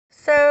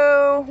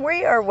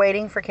we are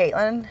waiting for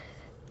Katelyn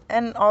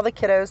and all the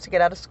kiddos to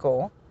get out of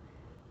school.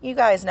 You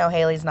guys know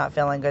Hayley's not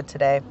feeling good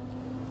today.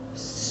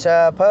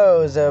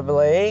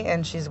 Supposedly.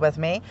 And she's with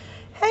me.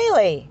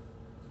 Hayley,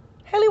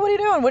 what are you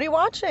doing? What are you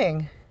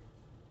watching?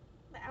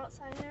 The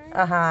Outsiders.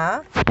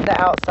 Uh-huh. The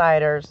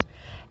Outsiders.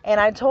 And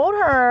I told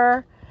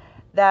her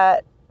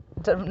that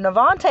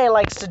Navante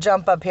likes to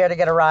jump up here to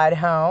get a ride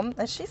home.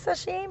 And she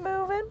says she ain't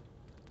moving.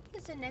 You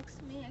can sit next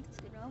to me. I can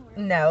scoot over.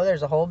 No,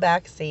 there's a whole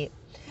back seat.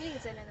 You can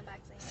sit in the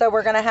back seat. So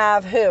we're going to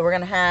have who? We're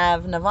going to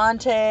have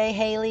Navante,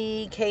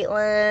 Hayley,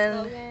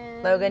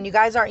 Katelyn, Logan. You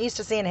guys aren't used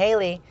to seeing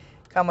Hayley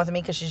come with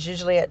me because she's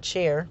usually at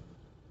cheer.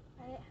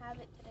 I didn't have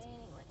it today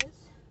anyways.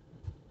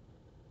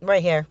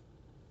 Right here.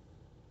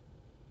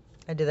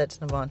 I do that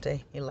to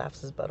Navante. He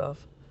laughs his butt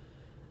off.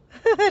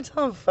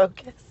 Don't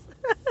focus.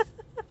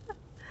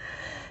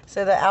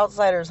 So the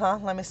Outsiders, huh?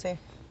 Let me see.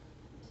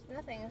 It's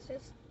nothing. It's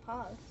just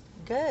pause.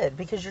 Good,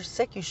 because you're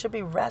sick. You should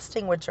be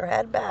resting with your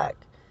head back.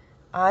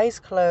 Eyes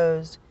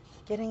closed.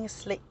 Getting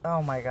asleep.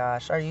 Oh my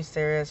gosh. Are you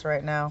serious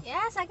right now?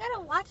 Yes, I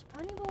gotta watch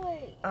Pony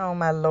Boy. Oh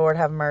my Lord,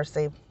 have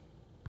mercy.